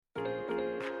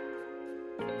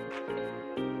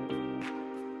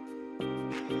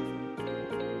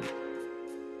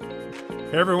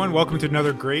Hey everyone, welcome to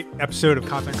another great episode of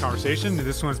Content Conversation.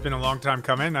 This one's been a long time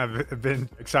coming. I've been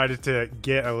excited to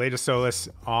get Aleyda Solis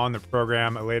on the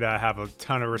program. Aleyda, I have a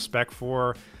ton of respect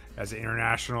for as an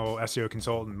international SEO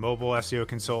consultant, mobile SEO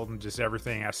consultant, just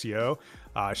everything SEO.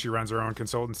 She runs her own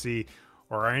consultancy,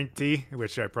 Orienti,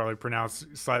 which I probably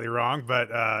pronounced slightly wrong,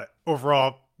 but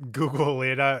overall, Google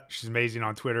Aleyda. She's amazing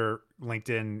on Twitter,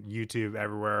 LinkedIn, YouTube,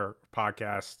 everywhere,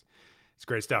 podcast. It's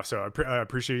great stuff. So I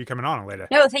appreciate you coming on, Aleyda.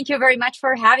 No, thank you very much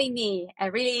for having me. I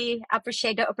really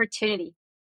appreciate the opportunity.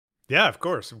 Yeah, of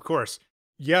course.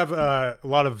 You have a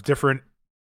lot of different,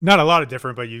 not a lot of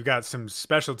different, but you've got some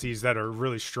specialties that are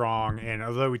really strong. And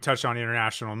although we touched on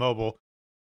international mobile,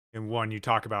 and one you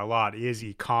talk about a lot is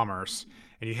e-commerce.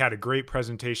 And you had a great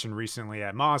presentation recently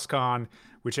at MozCon,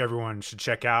 which everyone should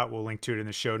check out. We'll link to it in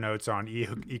the show notes on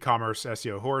e-commerce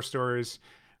SEO horror stories,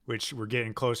 which we're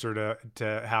getting closer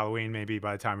to Halloween, maybe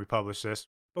by the time we publish this.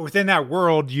 But within that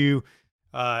world, you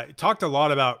talked a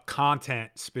lot about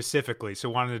content specifically. So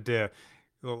wanted to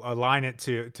align it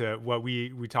to what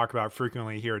we talk about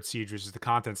frequently here at Siege, which is the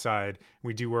content side.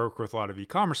 We do work with a lot of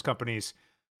e-commerce companies.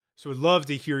 So I'd love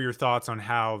to hear your thoughts on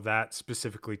how that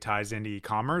specifically ties into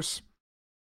e-commerce.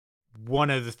 One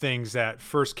of the things that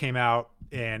first came out,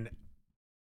 and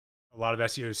a lot of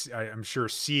SEOs, I'm sure,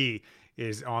 see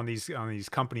is on these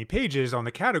company pages, on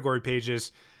the category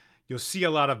pages, you'll see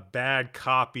a lot of bad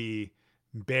copy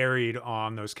buried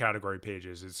on those category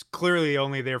pages. It's clearly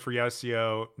only there for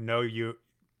SEO. No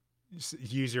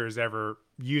user is ever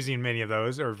using many of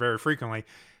those or very frequently,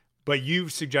 but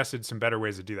you've suggested some better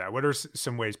ways to do that. What are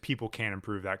some ways people can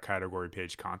improve that category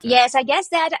page content? Yes, I guess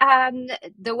that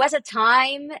there was a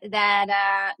time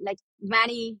that like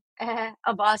many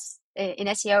of us in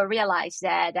SEO realized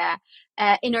that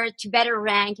in order to better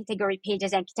rank category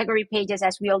pages, and category pages,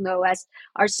 as we all know,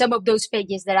 are some of those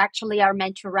pages that actually are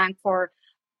meant to rank for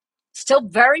still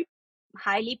very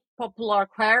highly popular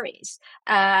queries,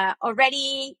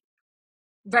 already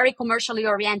very commercially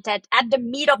oriented at the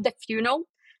meat of the funnel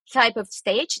type of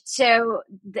stage. So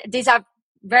these are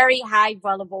very high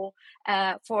valuable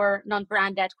for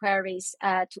non-branded queries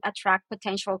to attract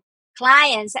potential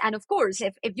clients. And of course,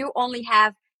 if you only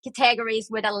have categories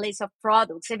with a list of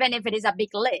products, even if it is a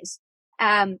big list,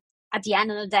 at the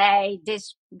end of the day,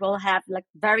 this will have like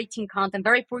very thin content,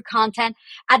 very poor content.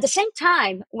 At the same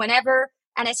time, whenever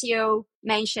an SEO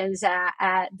mentions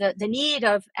the need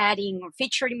of adding or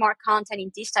featuring more content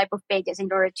in these type of pages in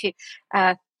order to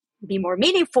be more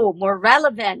meaningful, more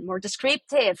relevant, more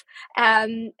descriptive,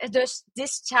 there's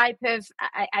this type of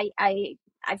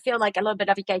I feel like a little bit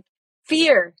of a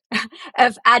fear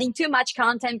of adding too much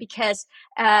content, because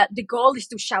the goal is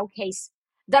to showcase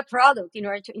the product in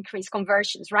order to increase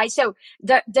conversions, right? So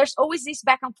there's always this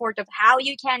back and forth of how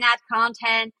you can add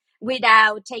content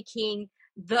without taking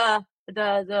the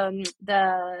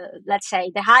let's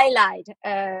say the highlight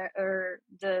or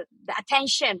the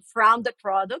attention from the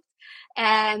product.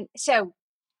 And so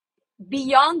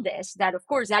beyond this, that of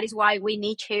course, that is why we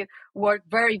need to work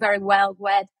very, very well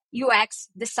with UX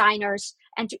designers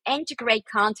and to integrate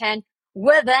content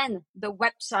within the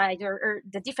website or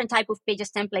the different type of pages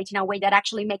template in a way that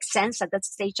actually makes sense at that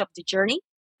stage of the journey.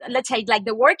 Let's say like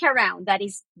the workaround that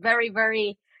is very,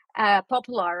 very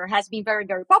popular, or has been very,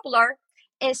 very popular,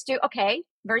 is to, okay,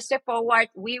 very straightforward,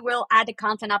 we will add the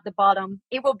content at the bottom.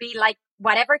 It will be like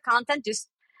whatever content, just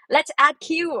let's add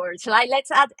keywords, like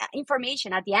let's add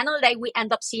information. At the end of the day, we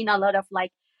end up seeing a lot of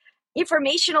like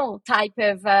informational type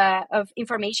of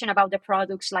information about the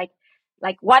products, like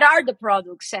what are the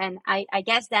products. And I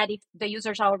guess that if the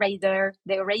users are already there,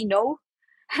 they already know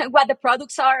what the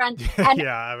products are. And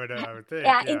yeah, I would think.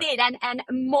 Yeah, indeed. And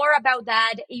more about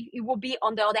that, it will be,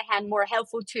 on the other hand, more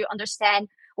helpful to understand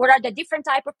what are the different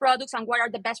type of products and what are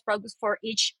the best products for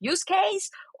each use case,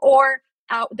 or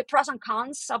the pros and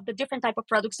cons of the different type of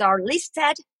products that are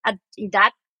listed in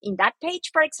that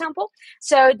page, for example,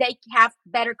 so they have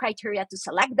better criteria to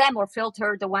select them or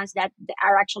filter the ones that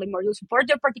are actually more useful for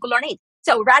their particular need.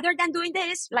 So rather than doing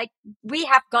this, like we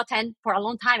have gotten for a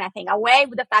long time, I think, away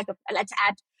with the fact of let's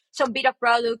add some bit of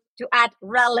product to add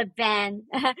relevance,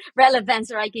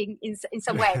 right, in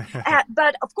some way.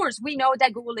 But of course, we know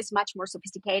that Google is much more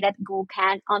sophisticated. Google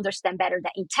can understand better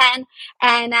the intent,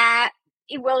 and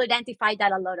it will identify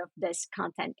that a lot of this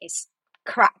content is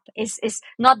crap, is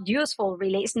not useful,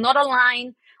 really. It's not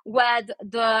aligned with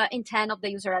the intent of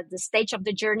the user at the stage of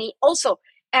the journey. Also,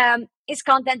 it's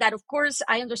content that, of course,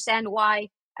 I understand why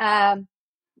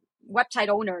website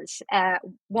owners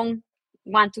won't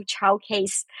want to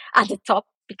showcase at the top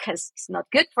because it's not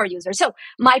good for users. So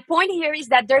my point here is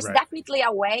that there's Right. definitely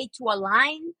a way to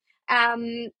align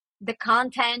the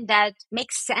content that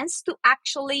makes sense to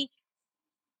actually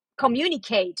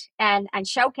communicate and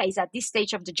showcase at this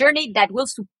stage of the journey that will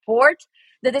support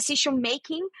the decision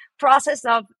making process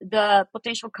of the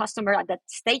potential customer at that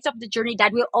stage of the journey,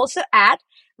 that will also add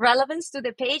relevance to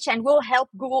the page and will help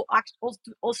Google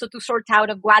also to sort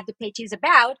out of what the page is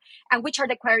about and which are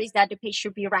the queries that the page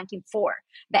should be ranking for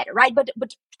better, right? But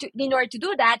in order to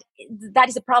do that, that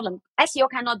is a problem. SEO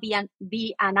cannot be an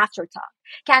afterthought,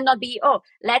 cannot be, oh,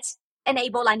 let's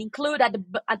enable and include at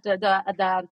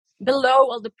the below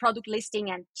all the product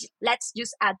listing and let's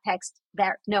just add text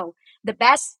there. No, the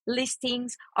best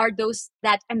listings are those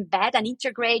that embed and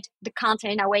integrate the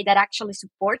content in a way that actually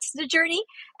supports the journey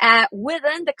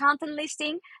within the content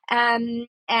listing. And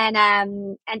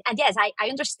yes, I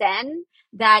understand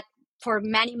that for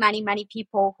many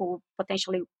people who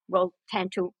potentially will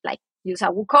tend to like use a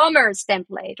WooCommerce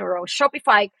template or a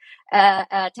Shopify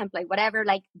template, whatever,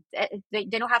 like they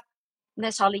don't have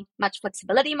necessarily much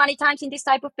flexibility many times in this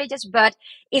type of pages, but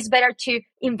it's better to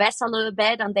invest a little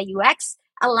bit on the UX,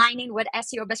 aligning with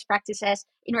SEO best practices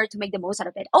in order to make the most out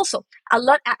of it. Also, I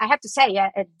have to say,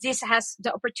 this has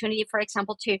the opportunity, for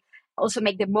example, to also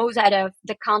make the most out of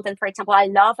the content. For example, I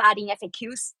love adding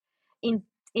FAQs in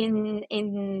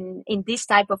this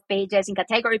type of pages, in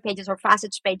category pages or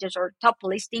facets pages or top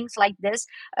listings like this,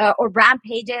 or brand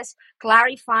pages,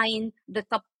 clarifying the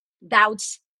top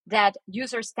doubts that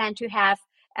users tend to have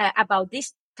about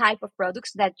this type of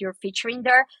products that you're featuring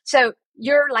there. So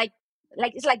you're like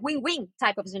it's like win-win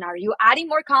type of scenario. You're adding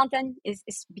more content, is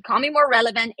becoming more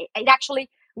relevant. It actually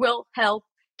will help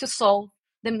to solve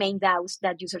the main doubts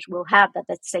that users will have at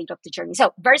that stage of the journey.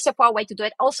 So very simple way to do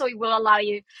it. Also, it will allow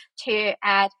you to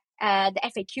add the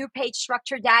FAQ page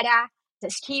structure data,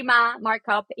 the schema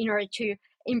markup in order to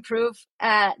improve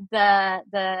the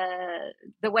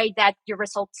way that your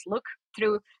results look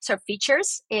through search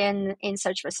features in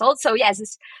search results. So yes,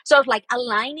 it's sort of like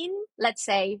aligning, let's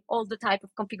say, all the type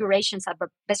of configurations of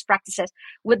best practices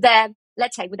with the,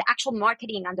 let's say, with the actual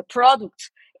marketing and the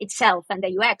product itself and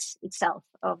the UX itself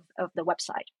of the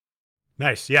website.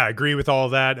 Nice. Yeah, I agree with all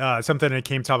of that. Something that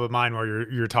came top of mind while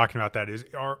you're talking about that is,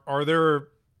 are there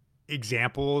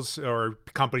examples or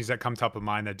companies that come top of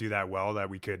mind that do that well that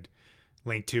we could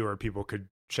link to or people could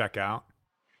check out?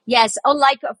 Yes,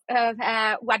 unlike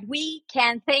what we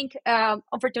can think,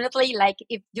 unfortunately, like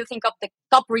if you think of the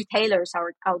top retailers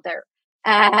out there,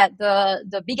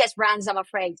 the biggest brands, I'm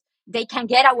afraid, they can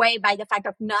get away by the fact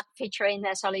of not featuring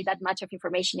necessarily that much of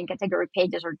information in category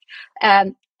pages, or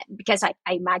because I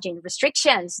imagine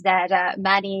restrictions that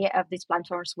many of these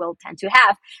platforms will tend to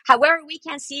have. However, we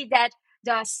can see that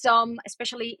some,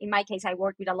 especially in my case, I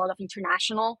work with a lot of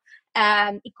international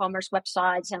e-commerce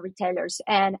websites and retailers,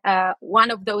 and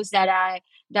one of those that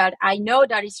I know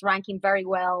that is ranking very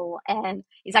well and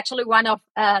is actually one of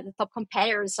the top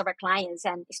competitors of our clients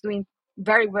and is doing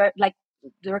very well, like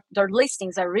their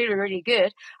listings are really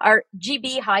good, are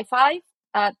GB Hi-Fi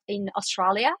in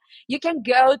Australia. You can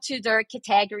go to their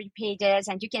category pages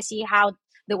and you can see how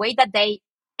the way that they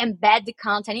embed the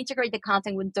content, integrate the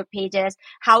content with their pages,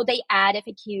 how they add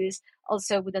FAQs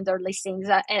also within their listings.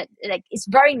 Like it's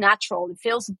very natural. It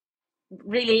feels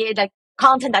really like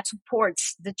content that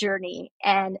supports the journey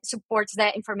and supports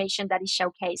the information that is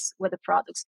showcased with the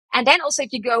products. And then also,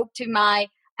 if you go to my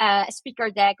speaker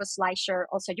deck or SlideShare,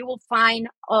 also you will find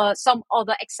some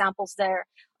other examples there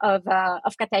of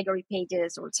category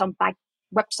pages or some back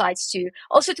websites to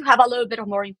have a little bit of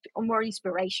more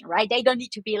inspiration, right? They don't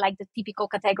need to be like the typical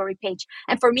category page.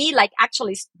 And for me, like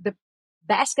actually the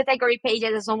best category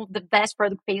pages and some of the best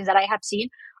product pages that I have seen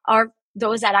are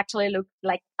those that actually look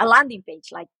like a landing page,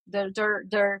 like their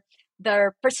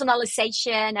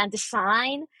personalization and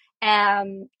design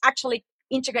actually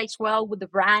integrates well with the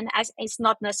brand, as it's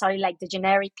not necessarily like the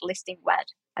generic listing with,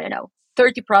 I don't know,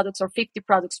 30 products or 50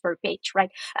 products per page,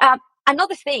 right?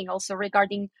 Another thing also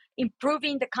regarding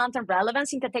improving the content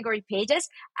relevance in category pages,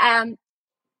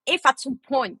 if at some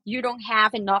point you don't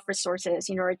have enough resources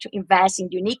in order to invest in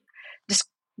unique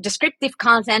descriptive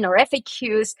content or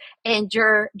FAQs in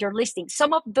your listing,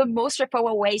 some of the most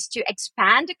straightforward ways to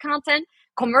expand the content,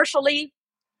 commercially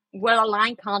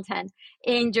well-aligned content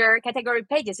in your category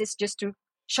pages, is just to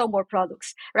show more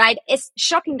products, right? It's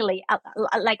shockingly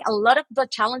like a lot of the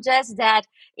challenges that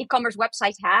e-commerce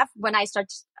websites have when I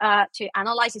start to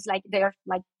analyze is like they're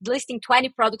like listing 20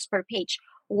 products per page.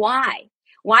 Why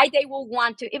they will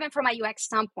want to, even from a UX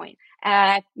standpoint,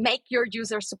 make your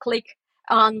users to click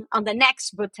on the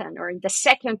next button or in the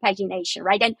second pagination,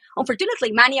 right? And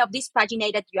unfortunately, many of these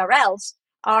paginated URLs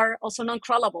are also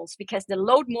non-crawlables because the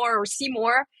load more or see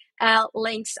more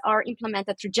links are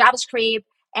implemented through JavaScript,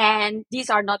 and these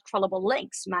are not crawlable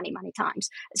links many times.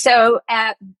 So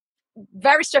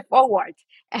very straightforward.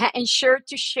 Ensure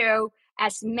to show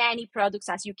as many products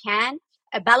as you can,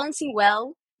 balancing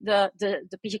well the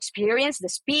page experience, the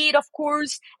speed, of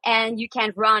course, and you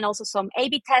can run also some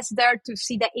A/B tests there to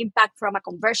see the impact from a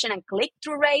conversion and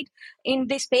click-through rate in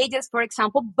these pages, for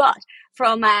example. But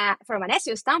from an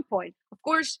SEO standpoint, of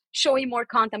course, showing more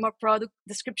content, more product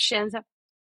descriptions,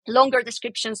 longer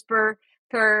descriptions per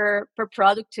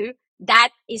product too. That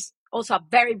is also a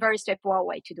very straightforward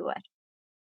way to do it.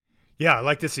 Yeah, I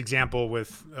like this example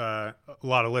with a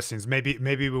lot of listings. Maybe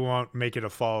we won't make it a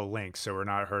follow link, so we're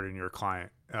not hurting your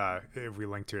client if we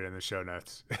link to it in the show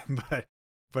notes.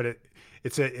 but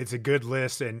it's a good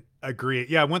list, and agree.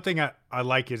 Yeah, one thing I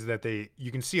like is that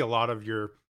you can see a lot of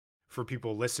for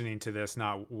people listening to this,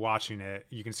 not watching it,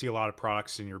 you can see a lot of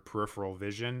products in your peripheral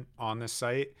vision on this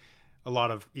site. A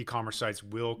lot of e-commerce sites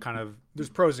will there's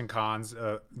pros and cons.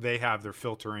 They have their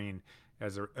filtering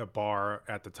as a bar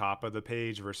at the top of the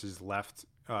page versus left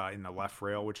in the left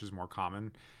rail, which is more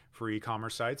common for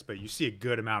e-commerce sites. But you see a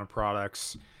good amount of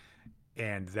products,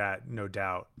 and that no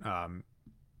doubt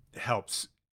helps,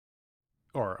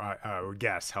 or I would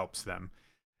guess helps them.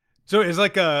 So it's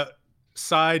like a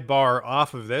sidebar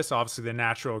off of this. Obviously, the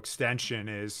natural extension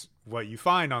is what you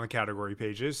find on the category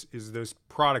pages is those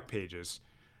product pages.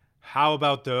 How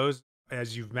about those?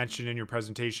 As you've mentioned in your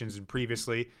presentations and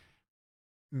previously,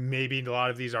 maybe a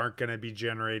lot of these aren't going to be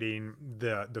generating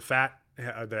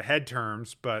the head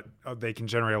terms, but they can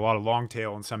generate a lot of long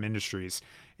tail in some industries,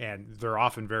 and they're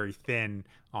often very thin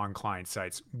on client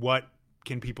sites. What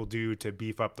can people do to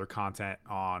beef up their content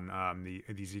on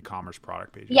these e-commerce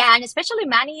product pages? Yeah, and especially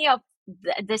many of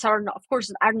these are, of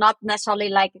course, are not necessarily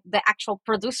like the actual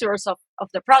producers of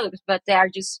the products, but they are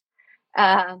just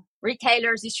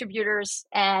retailers, distributors,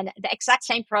 and the exact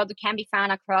same product can be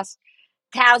found across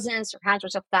thousands or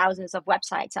hundreds of thousands of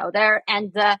websites out there,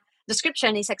 and the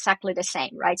description is exactly the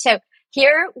same, right? So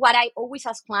here, what I always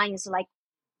ask clients is like,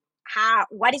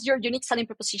 what is your unique selling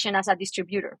proposition as a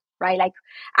distributor, right? Like,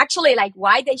 actually, like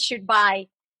why they should buy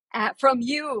from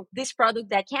you this product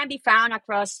that can be found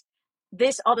across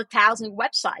this other 1,000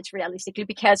 websites, realistically,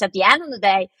 because at the end of the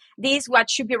day, this is what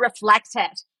should be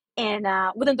reflected in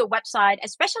within the website,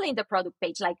 especially in the product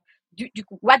page. Like,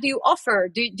 what do you offer?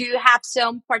 Do you have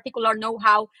some particular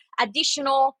know-how,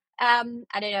 additional, I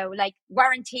don't know, like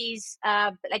warranties,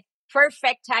 like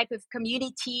perfect type of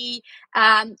community,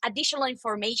 additional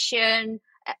information,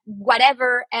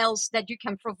 whatever else that you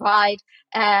can provide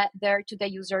there to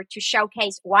the user to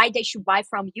showcase why they should buy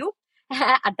from you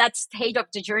at that stage of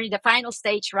the journey, the final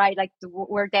stage, right? Like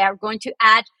where they are going to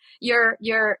add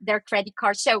their credit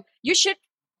card. So you should,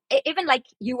 even like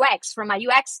UX, from a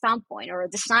UX standpoint or a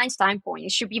design standpoint,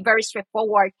 it should be very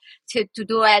straightforward to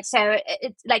do it. So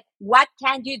it's like, what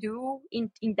can you do in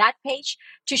that page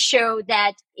to show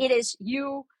that it is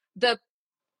you, the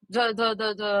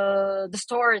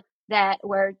store that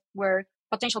where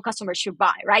potential customers should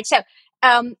buy, right? So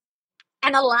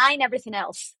and align everything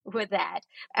else with that.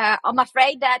 I'm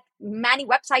afraid that many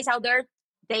websites out there,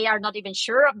 they are not even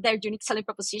sure of their unique selling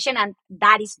proposition, and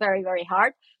that is very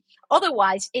hard.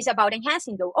 Otherwise, it's about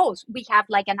enhancing those. Oh, we have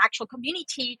like an actual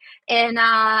community in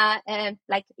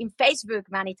like in Facebook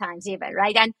many times even,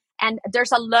 right? And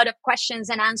there's a lot of questions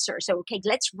and answers. So, okay,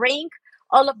 let's bring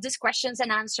all of these questions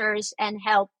and answers and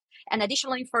help and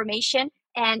additional information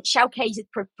and showcase it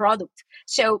per product.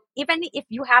 So even if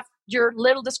you have your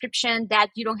little description that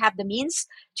you don't have the means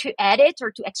to edit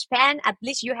or to expand, at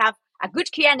least you have a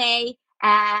good Q&A,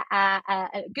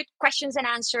 good questions and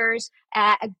answers,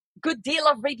 a good deal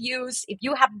of reviews. If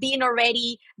you have been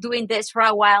already doing this for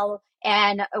a while,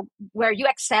 and where you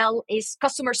excel is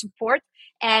customer support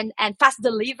and fast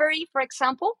delivery, for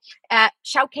example,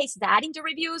 showcase that in the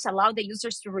reviews, allow the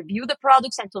users to review the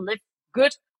products and to leave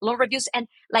good low reviews, and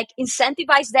like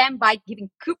incentivize them by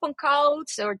giving coupon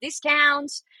codes or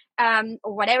discounts,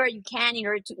 or whatever you can in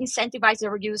order to incentivize the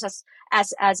reviews.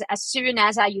 As soon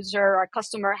as a user or a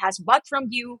customer has bought from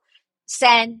you,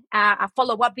 send a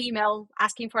follow-up email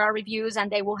asking for our reviews, and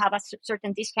they will have a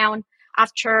certain discount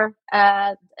after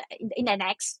in the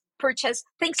next purchase,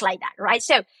 things like that, right?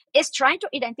 So it's trying to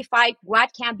identify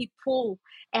what can be pulled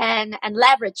and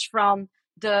leverage from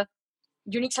the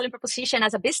unique selling proposition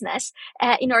as a business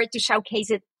in order to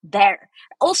showcase it there.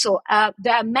 Also,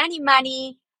 there are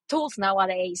many tools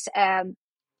nowadays,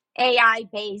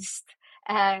 AI-based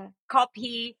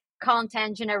copy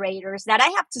content generators, that I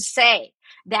have to say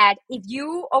that if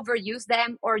you overuse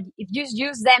them or if you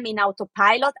use them in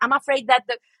autopilot, I'm afraid that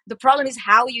The problem is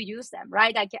how you use them,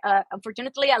 right? Like,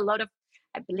 unfortunately, a lot of,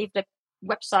 I believe, the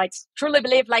websites truly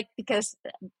believe, like, because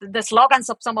the slogans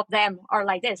of some of them are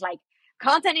like this, like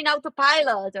content in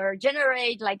autopilot, or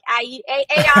generate like AI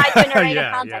generated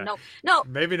Yeah, content. yeah. No, no,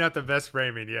 Maybe not the best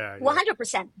framing. Yeah, yeah.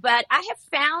 100%. But I have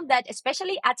found that,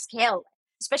 especially at scale,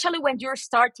 especially when you're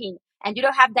starting and you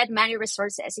don't have that many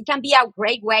resources, it can be a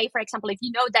great way. For example, if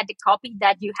you know that the copy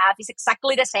that you have is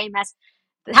exactly the same as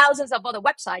thousands of other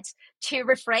websites, to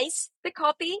rephrase the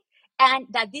copy, and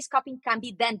that this copy can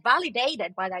be then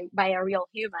validated by a real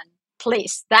human.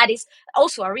 Please, that is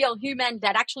also a real human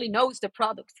that actually knows the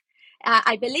product.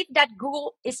 I believe that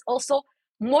Google is also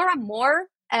more and more,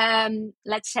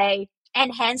 let's say,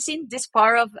 enhancing this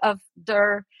part of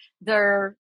their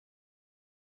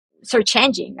search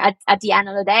engine. At the end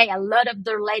of the day, a lot of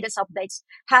their latest updates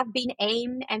have been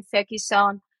aimed and focused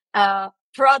on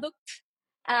product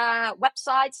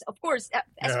websites, of course, Oh,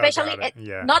 especially got it.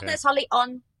 Yeah, not yeah. necessarily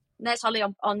on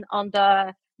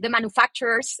the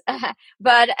manufacturers,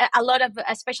 but a lot of,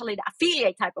 especially the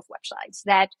affiliate type of websites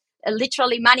that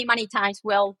literally many times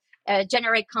will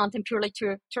generate content purely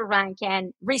to rank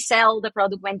and resell the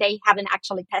product when they haven't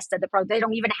actually tested the product. They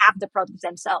don't even have the product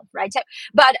themselves, right?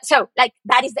 So like,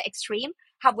 that is the extreme.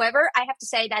 However, I have to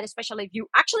say that, especially if you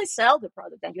actually sell the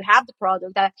product and you have the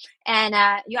product,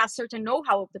 and you have certain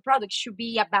know-how of the product, should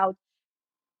be about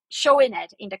showing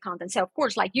it in the content. So of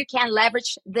course, like, you can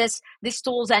leverage these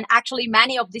tools, and actually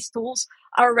many of these tools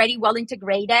are already well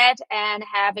integrated and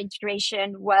have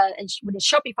integration with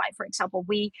Shopify. For example,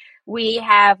 we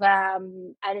have, I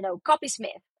don't know,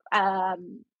 Copysmith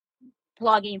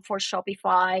plugin for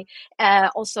Shopify,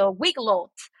 also Wiglot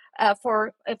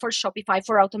for Shopify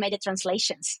for automated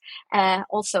translations.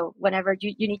 Also, whenever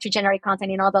you need to generate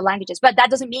content in other languages, but that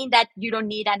doesn't mean that you don't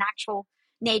need an actual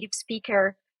native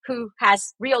speaker who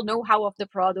has real know-how of the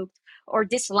product or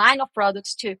this line of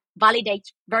products to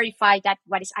validate, verify that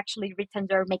what is actually written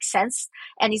there makes sense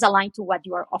and is aligned to what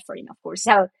you are offering, of course.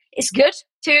 So it's good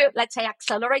to, let's say,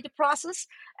 accelerate the process,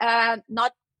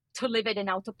 not to leave it in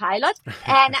autopilot.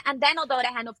 And then, on the other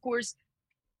hand, of course,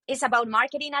 it's about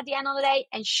marketing at the end of the day,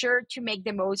 and sure to make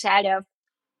the most out of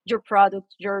your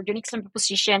product, your unique selling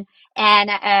proposition,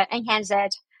 and enhance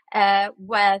it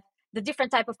with the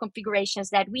different type of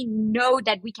configurations that we know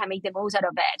that we can make the most out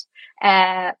of it,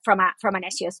 from an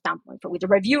SEO standpoint, with the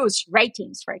reviews,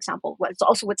 ratings, for example. Well, it's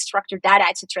also with structured data,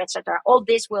 etc., etc. All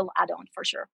this will add on for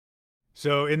sure.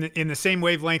 So in the same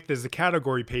wavelength as the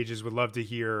category pages, would love to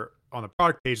hear on the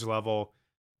product page level,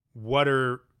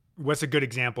 what's a good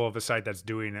example of a site that's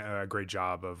doing a great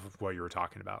job of what you were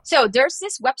talking about? So there's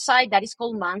this website that is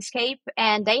called Manscaped,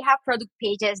 and they have product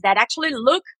pages that actually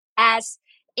look as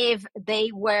if they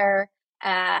were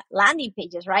landing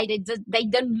pages, right? They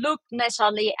don't look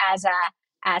necessarily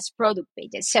as product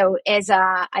pages. So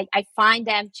I find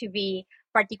them to be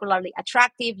particularly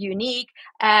attractive, unique.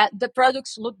 The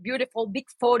products look beautiful, big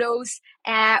photos,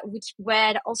 which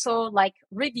were also like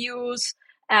reviews,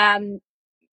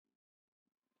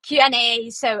 Q&A,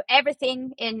 so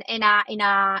everything in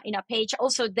a page.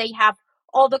 Also, they have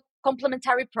all the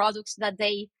complementary products that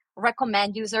they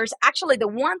recommend users. Actually, the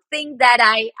one thing that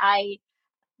I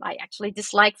actually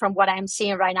dislike from what I'm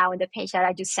seeing right now in the page that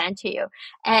I just sent to you,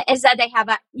 is that they have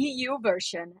a EU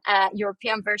version,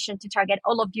 European version, to target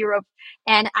all of Europe,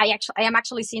 and I am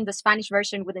actually seeing the Spanish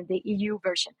version within the EU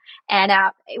version, and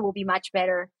it will be much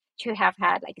better to have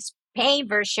had like a Spain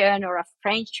version or a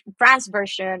France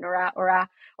version or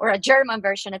a German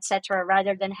version, etc.,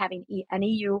 rather than having an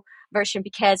EU version,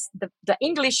 because the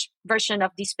English version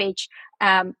of this page,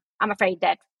 I'm afraid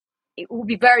that it will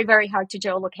be very hard to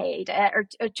geolocate, or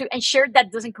to ensure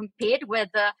that doesn't compete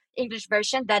with the English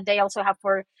version that they also have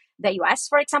for the US,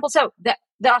 for example. So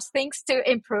there's things to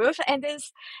improve in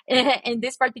this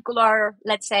particular,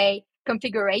 let's say,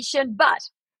 configuration.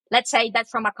 But let's say that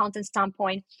from a content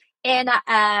standpoint, and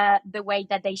the way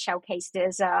that they showcase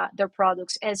their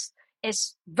products is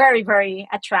very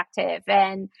attractive,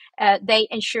 and they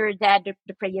ensure that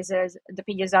the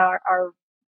pages are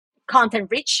content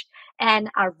rich and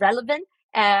are relevant,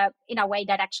 in a way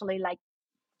that actually like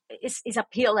is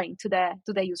appealing to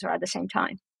the user at the same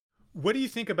time. What do you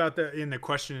think about in the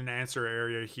question and answer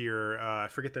area here? I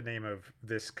forget the name of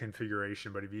this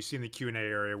configuration, but have you seen the Q&A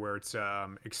area where it's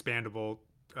expandable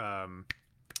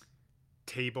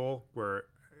table? Where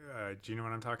do you know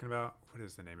what I'm talking about? What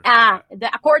is the name of that?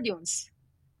 The accordions,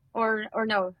 or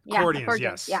no, Accordions,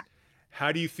 yes. Yeah.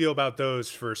 How do you feel about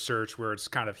those for search, where it's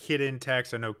kind of hidden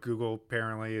text? I know Google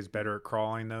apparently is better at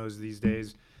crawling those these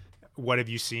days. what have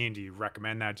you seen? Do you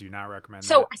recommend that? Do you not recommend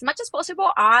So that? as much as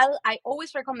possible, I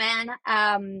always recommend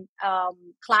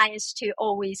clients to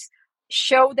always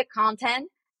show the content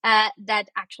that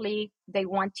actually they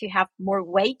want to have more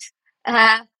weight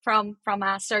from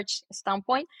a search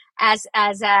standpoint as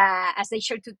they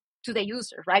show to the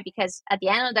user, right? Because at the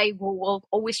end of the day, we will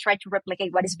always try to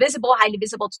replicate what is visible, highly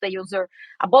visible to the user,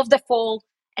 above the fold,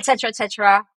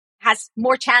 etc., has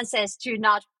more chances to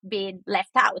not be left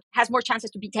out, has more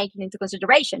chances to be taken into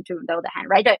consideration to the other hand,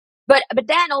 right? But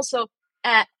then also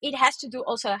it has to do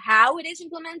also how it is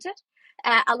implemented.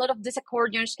 A lot of these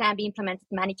accordions can be implemented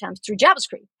many times through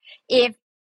JavaScript. If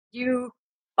you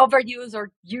overuse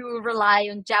or you rely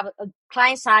on Java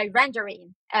client-side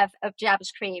rendering of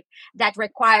JavaScript that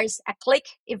requires a click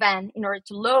event in order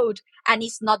to load and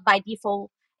is not by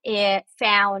default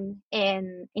found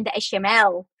in the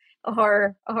HTML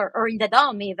or in the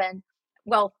DOM even.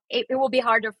 Well, it will be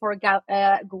harder for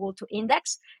Google to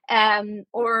index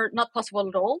or not possible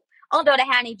at all. On the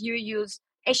other hand, if you use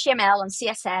HTML and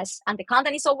CSS and the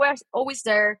content is always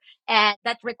there, and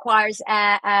that requires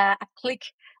a click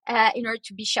in order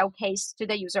to be showcased to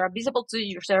the user, visible to the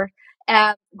user.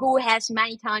 Google has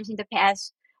many times in the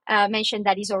past mentioned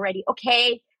that is already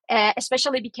okay,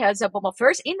 especially because of mobile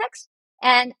first index,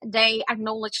 and they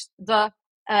acknowledge the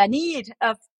need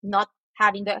of not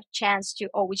having the chance to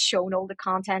always show all the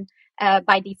content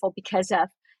by default because of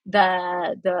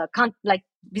like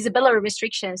visibility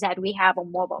restrictions that we have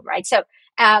on mobile, right? So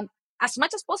as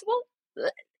much as possible,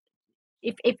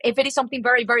 if it is something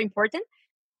very, very important,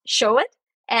 show it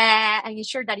and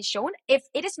ensure that it's shown. If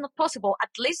it is not possible, at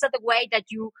least that the way that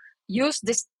you use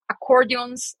these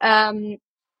accordions,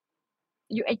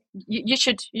 you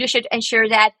should ensure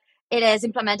that it is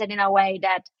implemented in a way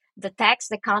that the text,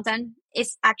 the content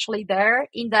is actually there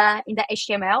in the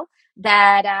HTML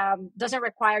that doesn't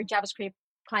require JavaScript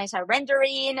client-side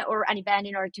rendering or an event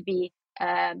in order to be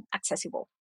accessible.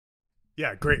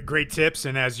 Yeah, great tips.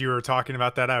 And as you were talking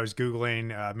about that, I was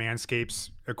Googling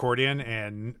Manscaped's accordion,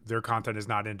 and their content is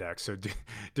not indexed. So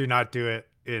do not do it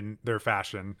in their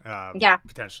fashion. Yeah,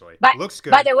 potentially but looks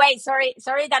good. by the way, sorry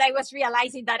that I was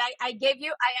realizing that I gave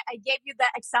you the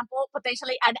example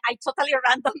potentially, and I totally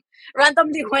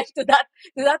randomly went to that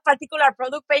particular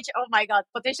product page. Oh my god,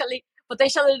 potentially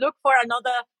look for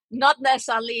another, not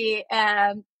necessarily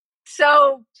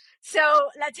so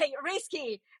let's say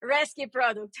risky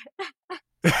product.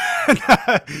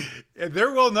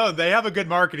 They're well known. They have a good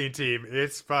marketing team.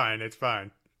 It's fine. It's all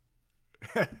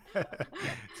good.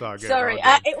 Sorry,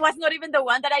 all good. it was not even the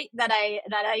one that I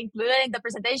included in the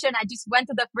presentation. I just went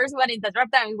to the first one in the drop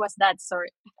down. It was that. Sorry.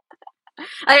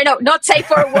 I don't know. Not safe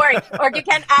for work, or you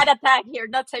can add a tag here.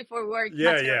 Not safe for work.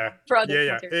 Yeah.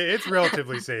 Product. It's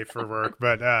relatively safe for work,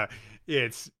 but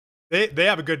it's they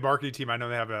have a good marketing team. I know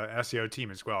they have a SEO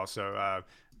team as well. So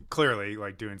clearly,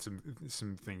 like doing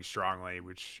some things strongly,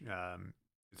 which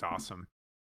is awesome.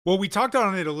 Well, we talked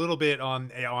on it a little bit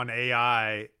on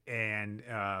AI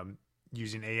and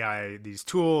using AI, these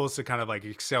tools to kind of like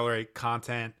accelerate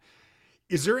content.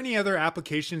 Is there any other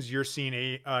applications you're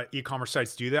seeing e-commerce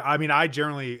sites do that? I mean, I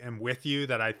generally am with you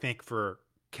that I think for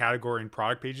category and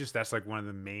product pages, that's like one of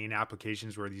the main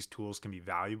applications where these tools can be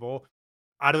valuable.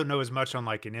 I don't know as much on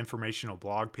like an informational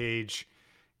blog page.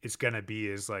 It's going to be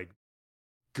as like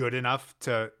good enough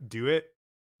to do it.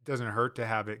 Doesn't hurt to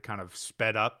have it kind of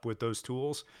sped up with those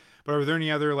tools. But are there any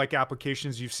other like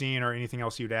applications you've seen or anything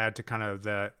else you'd add to kind of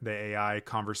the AI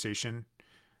conversation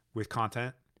with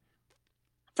content?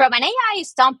 From an AI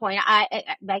standpoint, I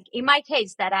like in my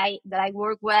case that I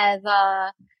work with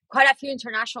quite a few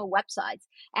international websites.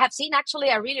 I have seen actually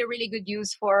a really, really good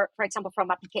use for example,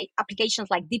 from applications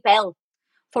like DeepL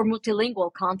for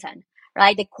multilingual content,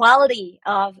 right? The quality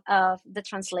of the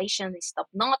translation is top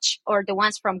notch, or the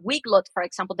ones from Wiglot, for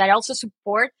example, that also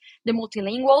support the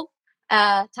multilingual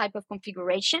type of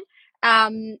configuration.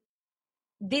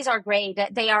 These are great.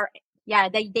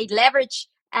 They leverage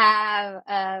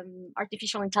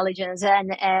artificial intelligence and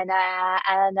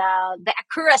the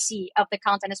accuracy of the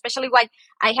content, especially when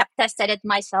I have tested it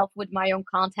myself with my own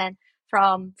content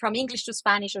from English to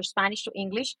Spanish or Spanish to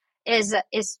English is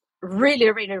really,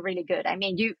 really, really good. I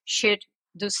mean, you should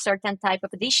do certain type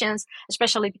of additions,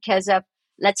 especially because of,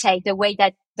 let's say, the way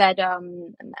that like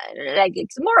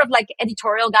it's more of like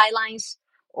editorial guidelines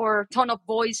or tone of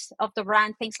voice of the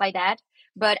brand, things like that.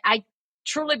 But I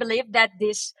truly believe that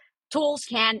these tools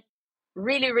can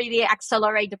really, really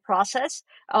accelerate the process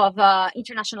of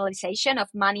internationalization of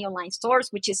many online stores,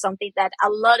 which is something that a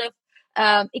lot of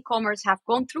e-commerce have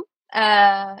gone through.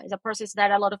 The process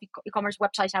that a lot of e-commerce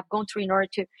websites have gone through in order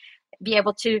to be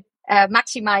able to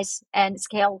maximize and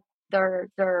scale their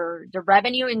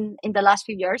revenue in the last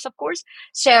few years, of course.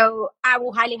 So I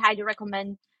will highly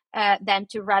recommend them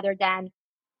to, rather than,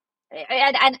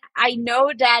 and I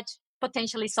know that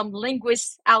potentially some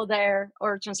linguists out there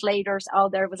or translators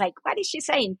out there was like, what is she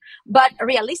saying? But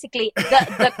realistically,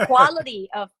 the quality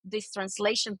of these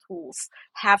translation tools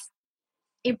have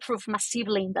improved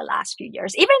massively in the last few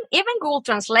years. Even Google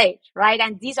Translate, right?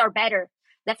 And these are better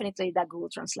definitely than Google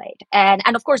Translate.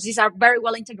 And of course, these are very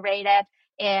well integrated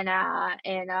in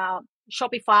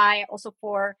Shopify, also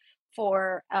for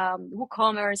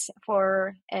WooCommerce,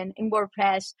 and in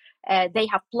WordPress. They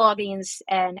have plugins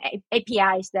and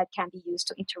APIs that can be used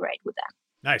to integrate with them.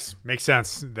 Nice. Makes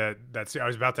sense. That's I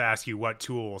was about to ask you what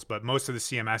tools, but most of the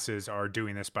CMSs are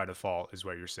doing this by default, is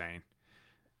what you're saying.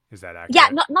 Is that accurate? Yeah,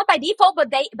 not by default, but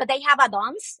they have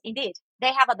add-ons. Indeed,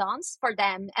 they have add-ons for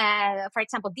them. For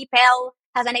example, DeepL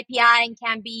has an API and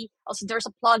can be also, there's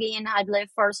a plugin, I believe,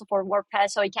 for WordPress,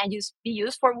 so it can be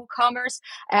used for WooCommerce.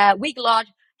 Weglot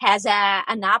has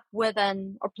an app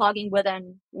within, or plugin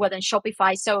within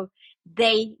Shopify, so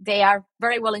they are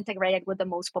very well integrated with the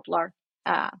most popular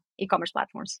e-commerce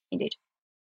platforms. Indeed.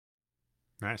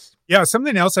 Nice. Yeah,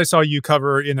 something else I saw you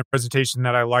cover in the presentation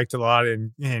that I liked a lot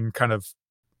and kind of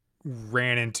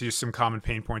ran into some common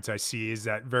pain points I see is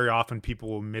that very often people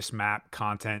will mismap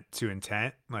content to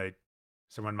intent. Like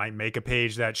someone might make a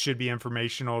page that should be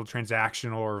informational,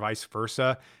 transactional, or vice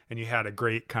versa. And you had a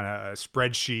great kind of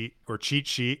spreadsheet or cheat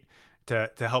sheet to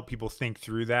help people think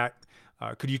through that.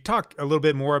 Could you talk a little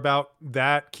bit more about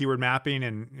that keyword mapping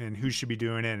and who should be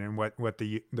doing it and what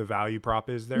the value prop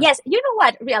is there? Yes, you know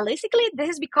what? Realistically, this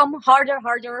has become harder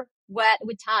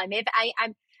with time. If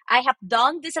I have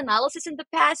done this analysis in the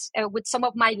past with some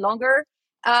of my longer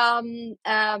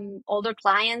older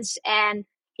clients, and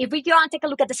if we go and take a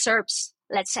look at the SERPs,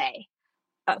 let's say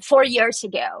 4 years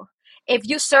ago, if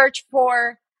you search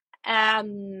for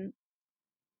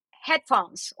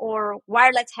headphones or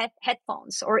wireless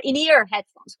headphones or in-ear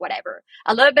headphones, whatever,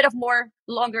 a little bit of more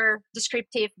longer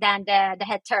descriptive than the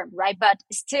head term, right? But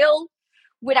still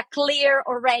with a clear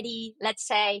already, let's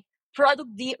say, product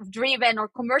driven or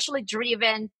commercially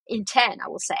driven intent, I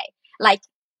will say. Like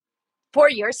 4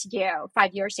 years ago,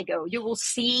 5 years ago, you will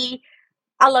see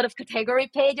a lot of category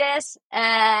pages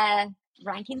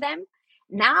ranking them.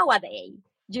 Nowadays,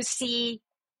 you see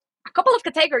a couple of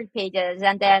category pages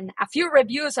and then a few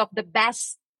reviews of the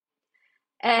best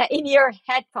in-ear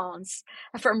headphones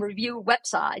from review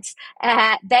websites.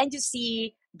 Then you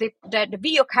see the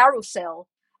video carousel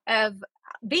of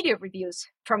video reviews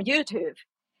from YouTube,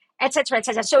 etc.,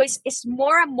 etc. So it's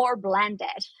more and more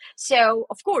blended. So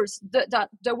of course,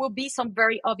 there will be some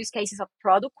very obvious cases of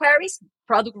product queries,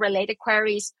 product-related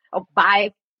queries, or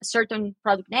by a certain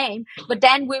product name. But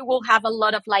then we will have a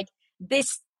lot of like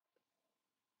this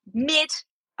mid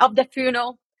of the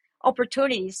funnel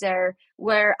opportunities there,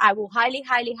 where I will highly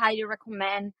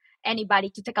recommend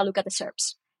anybody to take a look at the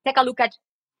SERPs. Take a look at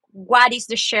what is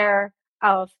the share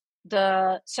of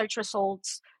the search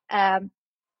results,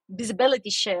 visibility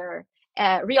share,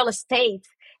 real estate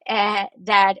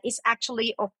that is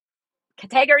actually of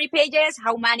category pages.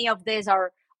 How many of these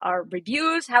are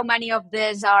reviews? How many of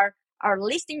these are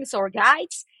listings or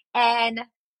guides? And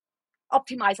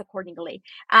optimize accordingly.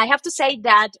 I have to say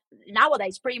that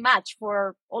nowadays, pretty much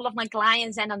for all of my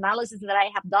clients and analysis that I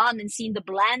have done and seen the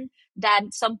blend that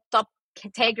some top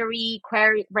category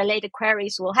related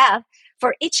queries will have,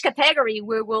 for each category,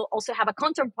 we will also have a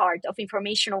counterpart of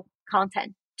informational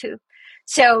content too.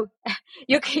 So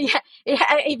you can,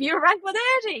 if you rank with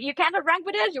it, you cannot rank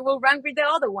with it, you will rank with the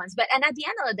other ones. And at the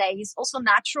end of the day, it's also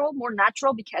more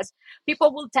natural, because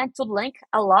people will tend to link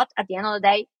a lot at the end of the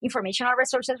day, informational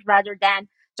resources rather than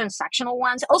transactional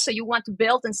ones. Also, you want to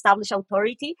build and establish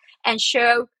authority and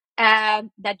show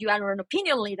that you are an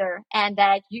opinion leader and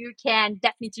that you can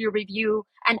definitely review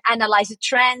and analyze the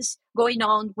trends going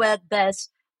on with this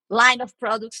line of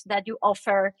products that you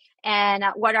offer, and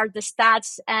what are the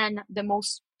stats and the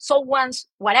most sold ones,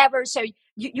 whatever. So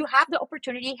you have the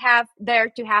opportunity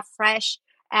to have fresh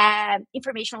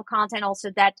informational content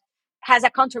also that has a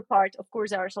counterpart. Of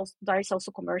course, there is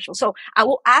also commercial. So I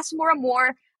will ask more and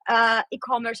more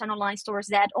e-commerce and online stores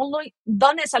that only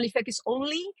don't necessarily focus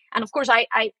only. And of course,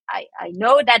 I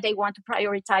know that they want to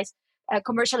prioritize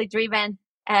commercially driven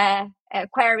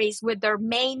queries with their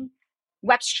main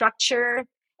web structure,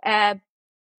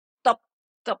 top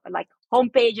like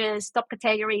homepages, top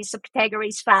categories,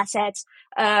 subcategories, facets,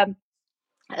 brand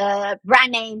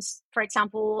names, for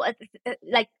example.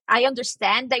 Like, I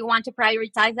understand they want to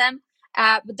prioritize them,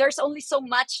 but there's only so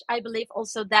much, I believe,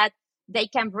 also that they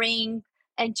can bring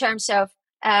in terms of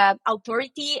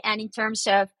authority and in terms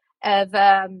of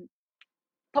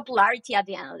popularity at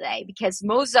the end of the day, because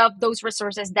most of those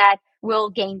resources that will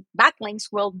gain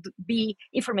backlinks will be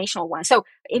informational ones. So,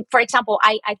 for example,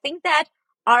 I think that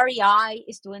REI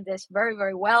is doing this very,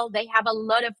 very well. They have a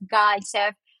lot of guides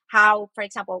of how, for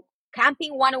example,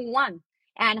 camping 101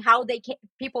 and how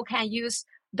people can use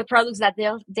the products that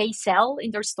they sell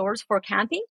in their stores for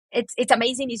camping. It's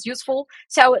amazing. It's useful.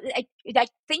 So I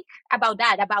think about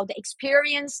that, about the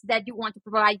experience that you want to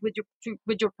provide with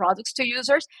your products to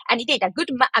users. And indeed, a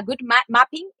good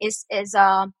mapping is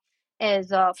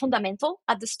fundamental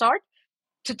at the start,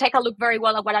 to take a look very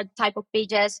well at what are the type of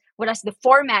pages, what is the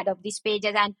format of these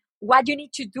pages, and what you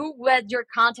need to do with your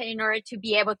content in order to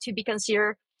be able to be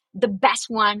considered the best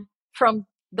one from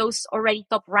those already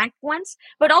top ranked ones.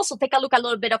 But also take a look a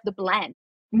little bit of the blend.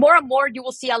 More and more, you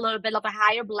will see a little bit of a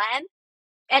higher blend,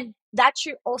 and that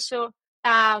should also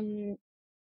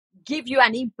give you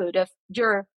an input of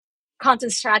your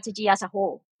content strategy as a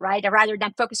whole, right? Rather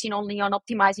than focusing only on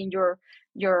optimizing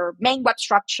your main web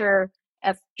structure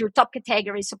of your top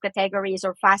categories, subcategories,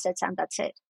 or facets, and that's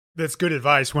it. That's good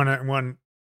advice. One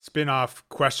spin-off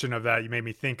question of that you made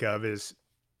me think of is,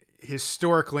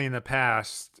 historically in the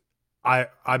past, I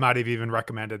might have even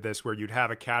recommended this, where you'd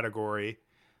have a category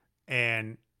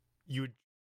and you would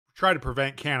try to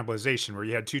prevent cannibalization, where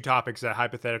you had two topics that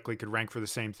hypothetically could rank for the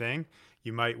same thing.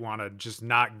 You might want to just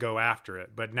not go after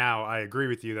it. But now I agree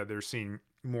with you that they're seeing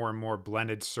more and more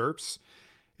blended SERPs.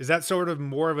 Is that sort of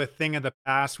more of a thing of the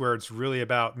past, where it's really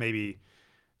about maybe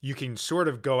you can sort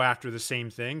of go after the same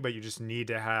thing, but you just need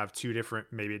to have two different,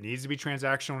 maybe it needs to be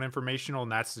transactional and informational,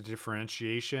 and that's the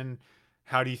differentiation?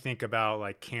 How do you think about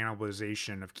like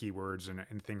cannibalization of keywords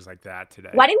and things like that today?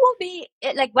 What it will be,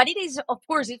 like what it is, of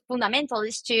course, is fundamental,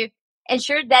 is to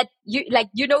ensure that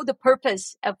you know the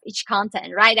purpose of each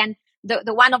content, right? And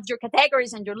the one of your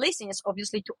categories and your listing is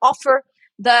obviously to offer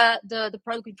the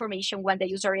product information when the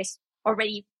user is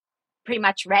already pretty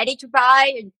much ready to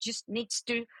buy and just needs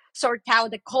to sort out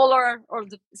the color or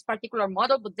this particular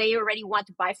model, but they already want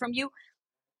to buy from you.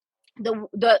 The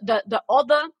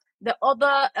other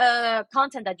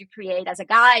content that you create as a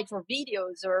guide for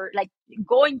videos, or like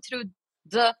going through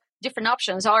the different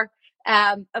options are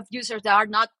of users that are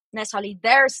not necessarily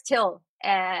there still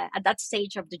at that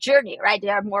stage of the journey, right? They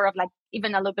are more of like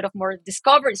even a little bit of more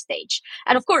discovery stage.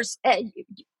 And of course,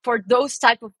 for those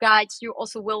type of guides, you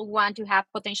also will want to have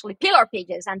potentially pillar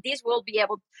pages, and these will be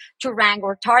able to rank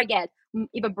or target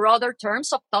even broader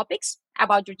terms of topics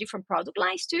about your different product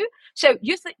lines too. So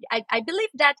I believe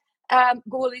that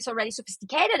Google is already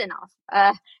sophisticated enough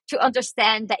to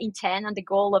understand the intent and the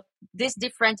goal of this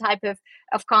different type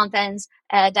of contents,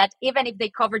 that even if they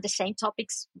cover the same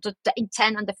topics, the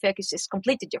intent and the focus is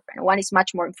completely different. One is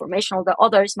much more informational, the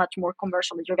other is much more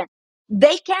commercially driven.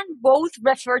 They can both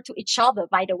refer to each other,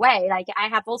 by the way. Like I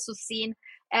have also seen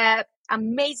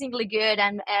amazingly good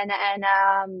and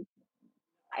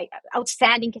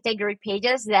outstanding category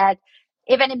pages that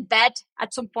even embed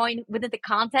at some point within the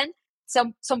content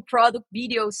some product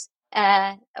videos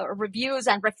or reviews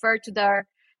and refer to their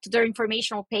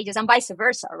informational pages, and vice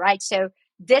versa, right? So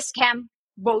this can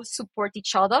both support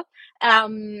each other.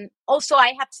 Also,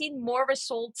 I have seen more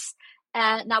results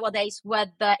nowadays with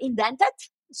the indented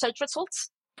search results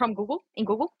from Google in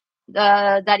Google.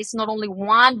 That is not only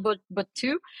one but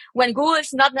two. When Google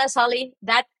is not necessarily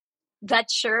that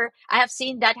sure. I have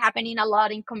seen that happening a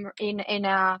lot in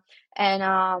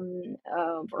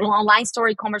online store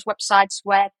e-commerce websites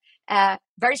with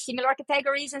very similar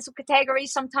categories and subcategories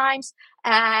sometimes,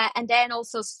 and then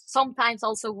also sometimes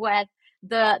also with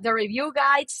the review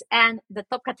guides and the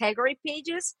top category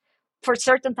pages for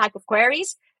certain type of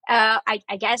queries. I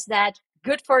guess that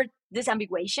good for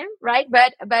disambiguation, right?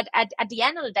 But at the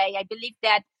end of the day, I believe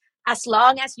that as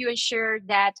long as you ensure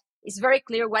that it's very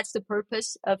clear what's the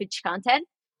purpose of each content,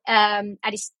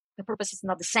 the purpose is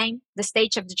not the same. The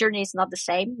stage of the journey is not the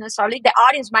same necessarily. The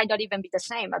audience might not even be the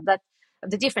same at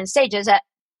the different stages.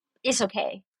 It's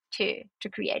okay to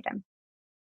create them.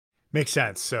 Makes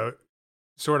sense. So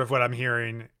sort of what I'm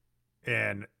hearing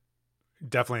and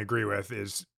definitely agree with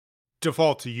is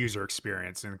default to user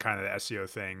experience, and kind of the SEO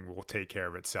thing will take care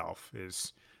of itself.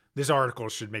 Is this article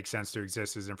should make sense to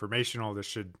exist as informational.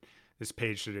 This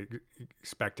page should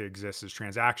expect to exist as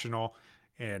transactional,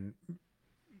 and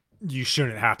you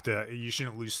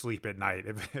shouldn't lose sleep at night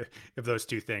if those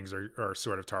two things are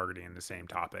sort of targeting the same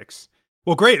topics.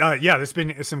 Well, great. Yeah, there's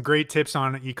been some great tips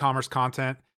on e-commerce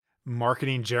content,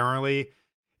 marketing generally.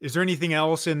 Is there anything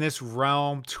else in this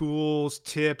realm, tools,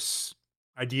 tips,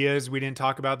 ideas we didn't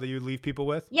talk about that you'd leave people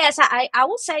with? Yes, I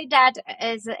will say that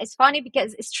it's funny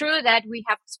because it's true that we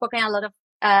have spoken a lot of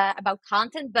about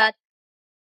content, but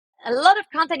a lot of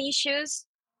content issues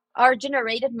are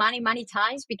generated many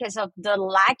times because of the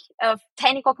lack of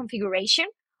technical configuration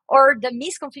or the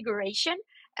misconfiguration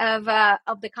of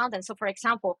the content. So, for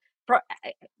example,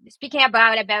 speaking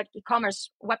about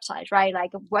e-commerce websites, right?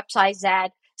 Like websites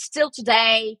that still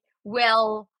today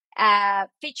will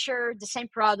feature the same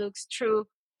products through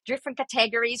different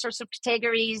categories or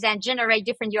subcategories and generate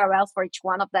different URLs for each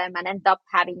one of them, and end up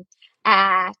having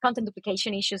content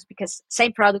duplication issues because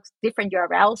same products, different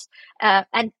URLs.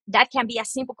 And that can be a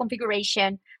simple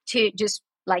configuration to just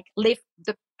like leave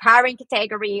the parent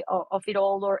category of it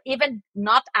all, or even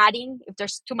not adding if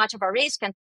there's too much of a risk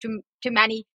and too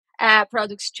many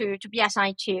products to be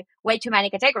assigned to way too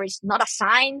many categories, not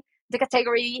assign the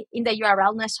category in the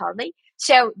URL necessarily.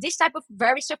 So this type of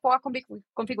very straightforward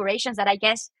configurations that I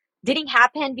guess didn't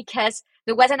happen because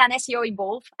there wasn't an SEO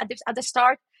involved at the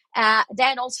start.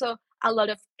 Then also a lot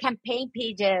of campaign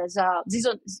pages,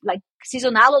 like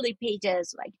seasonality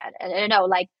pages, like I don't know,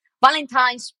 like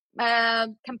Valentine's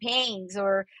campaigns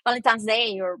or Valentine's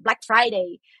Day or Black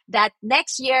Friday, that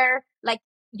next year, like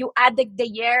you add the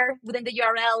year within the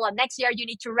URL, and next year you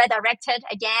need to redirect it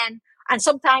again. And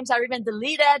sometimes are even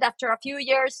deleted after a few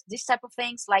years, this type of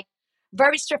things, like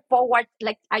very straightforward.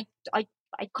 Like I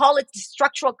call it the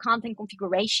structural content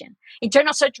configuration.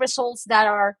 Internal search results that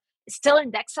are still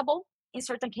indexable in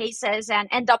certain cases and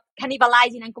end up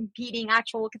cannibalizing and competing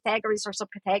actual categories or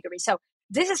subcategories. So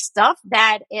this is stuff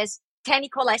that is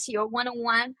technical SEO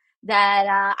 101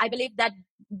 that I believe that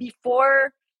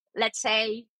before, let's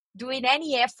say, doing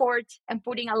any effort and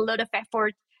putting a lot of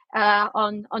effort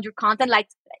on your content, like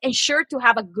ensure to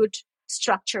have a good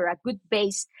structure, a good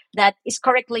base that is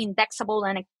correctly indexable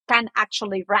and it can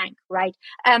actually rank, right?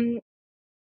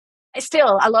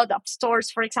 Still, a lot of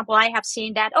stores, for example, I have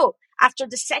seen that, after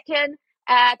the second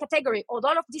category, a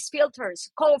lot of these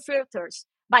filters, color filters,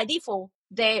 by default,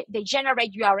 they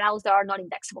generate URLs that are not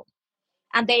indexable.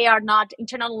 And they are not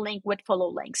internally linked with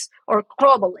follow links or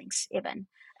crawlable links even.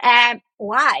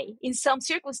 Why? In some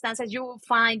circumstances, you will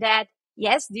find that,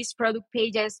 yes, these product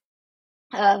pages,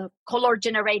 color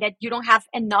generated, you don't have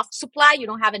enough supply, you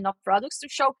don't have enough products to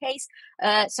showcase,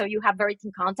 so you have very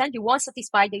thin content. You won't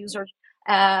satisfy the user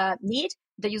need,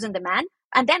 the user demand.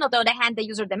 And then on the other hand, the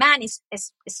user demand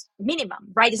is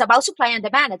minimum, right? It's about supply and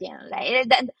demand at the end of the day.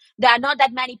 There are not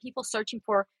that many people searching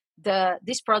for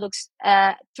these products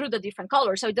through the different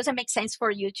colors. So it doesn't make sense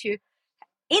for you to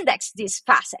index this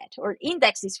facet or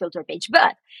index this filter page.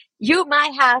 But you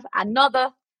might have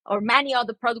another or many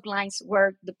other product lines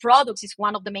where the products is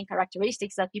one of the main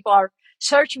characteristics that people are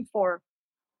searching for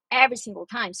every single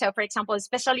time. So for example,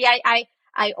 especially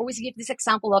I always give this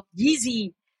example of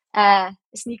Yeezy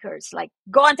sneakers. Like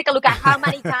go and take a look at how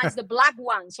many times the black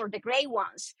ones or the gray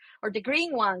ones or the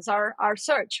green ones are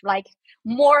searched, like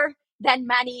more than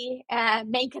many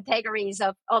main categories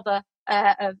of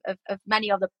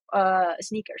many of the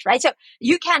sneakers, right? So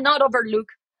you cannot overlook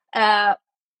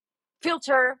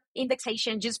filter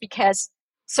indexation just because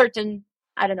certain,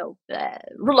 I don't know,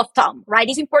 rule of thumb, right?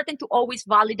 It's important to always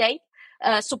validate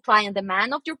supply and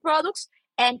demand of your products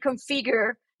and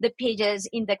configure the pages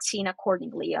indexing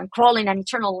accordingly and crawling and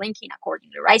internal linking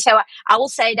accordingly, right? So I will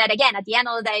say that again, at the end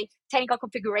of the day, technical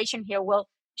configuration here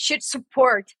should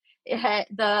support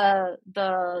the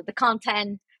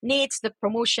content needs, the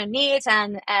promotion needs,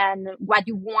 and what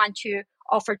you want to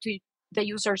offer to the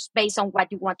users based on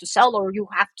what you want to sell or you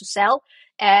have to sell,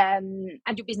 and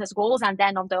your business goals. And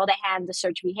then on the other hand, the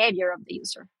search behavior of the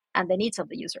user and the needs of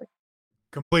the user.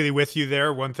 Completely with you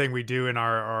there. One thing we do in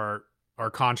our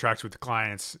contracts with the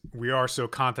clients, we are so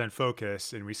content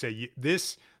focused, and we say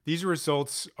these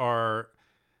results are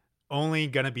only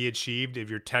going to be achieved if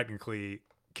you're technically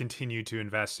continue to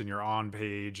invest in your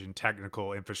on-page and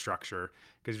technical infrastructure.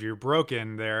 Because if you're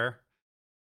broken there,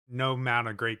 no amount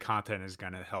of great content is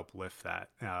going to help lift that.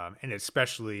 And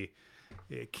especially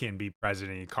it can be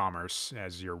present in e-commerce,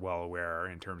 as you're well aware,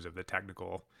 in terms of the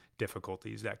technical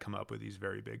difficulties that come up with these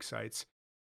very big sites.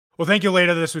 Well, thank you,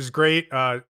 Leda. This was great.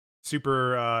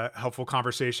 Super helpful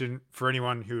conversation for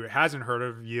anyone who hasn't heard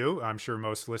of you. I'm sure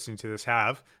most listening to this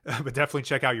have, but definitely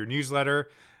check out your newsletter.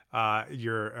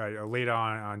 Your Leda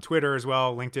on Twitter as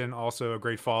well. LinkedIn, also a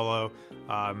great follow.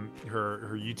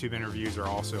 Her YouTube interviews are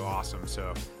also awesome.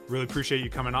 So really appreciate you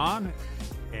coming on.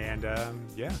 And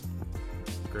yeah,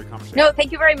 great conversation. No,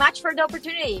 thank you very much for the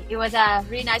opportunity. It was a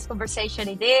really nice conversation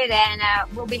indeed. And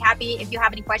we'll be happy if you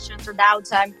have any questions or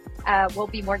doubts. We'll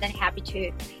be more than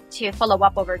happy to follow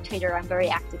up over Twitter. I'm very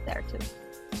active there too.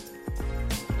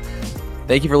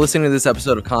 Thank you for listening to this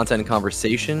episode of Content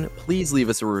Conversation. Please leave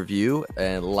us a review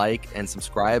and like and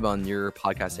subscribe on your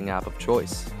podcasting app of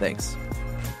choice. Thanks.